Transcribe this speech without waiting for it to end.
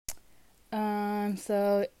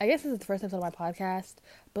So I guess this is the first episode of my podcast,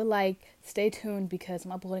 but like, stay tuned because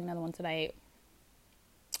I'm uploading another one tonight.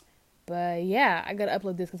 But yeah, I gotta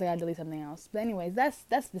upload this because I gotta delete something else. But anyways, that's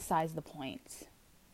besides the point.